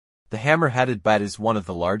The hammer-headed bat is one of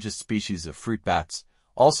the largest species of fruit bats,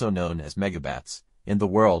 also known as megabats, in the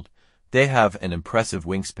world. They have an impressive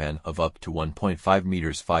wingspan of up to 1.5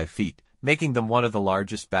 meters 5 feet, making them one of the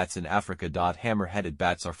largest bats in Africa. Hammer-headed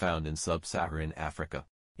bats are found in sub-Saharan Africa,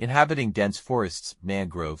 inhabiting dense forests,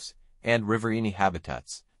 mangroves, and riverine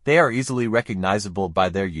habitats. They are easily recognizable by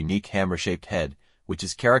their unique hammer-shaped head, which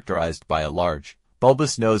is characterized by a large,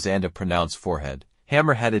 bulbous nose and a pronounced forehead.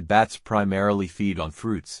 Hammer-headed bats primarily feed on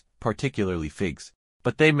fruits, particularly figs,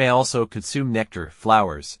 but they may also consume nectar,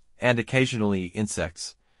 flowers, and occasionally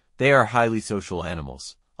insects. They are highly social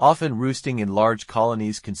animals, often roosting in large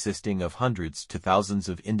colonies consisting of hundreds to thousands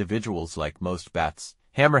of individuals. Like most bats,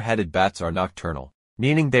 hammer-headed bats are nocturnal,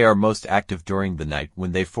 meaning they are most active during the night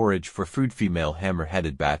when they forage for food. Female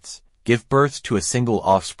hammer-headed bats give birth to a single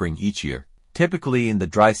offspring each year, typically in the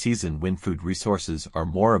dry season when food resources are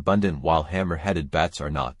more abundant. While hammer-headed bats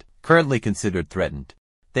are not currently considered threatened,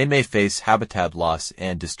 they may face habitat loss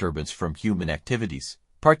and disturbance from human activities,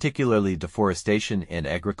 particularly deforestation and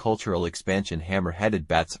agricultural expansion. Hammer-headed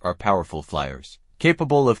bats are powerful flyers,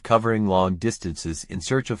 capable of covering long distances in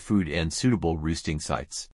search of food and suitable roosting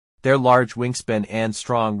sites. Their large wingspan and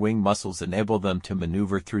strong wing muscles enable them to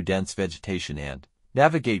maneuver through dense vegetation and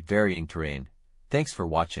navigate varying terrain. Thanks for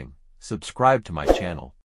watching. Subscribe to my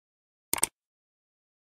channel.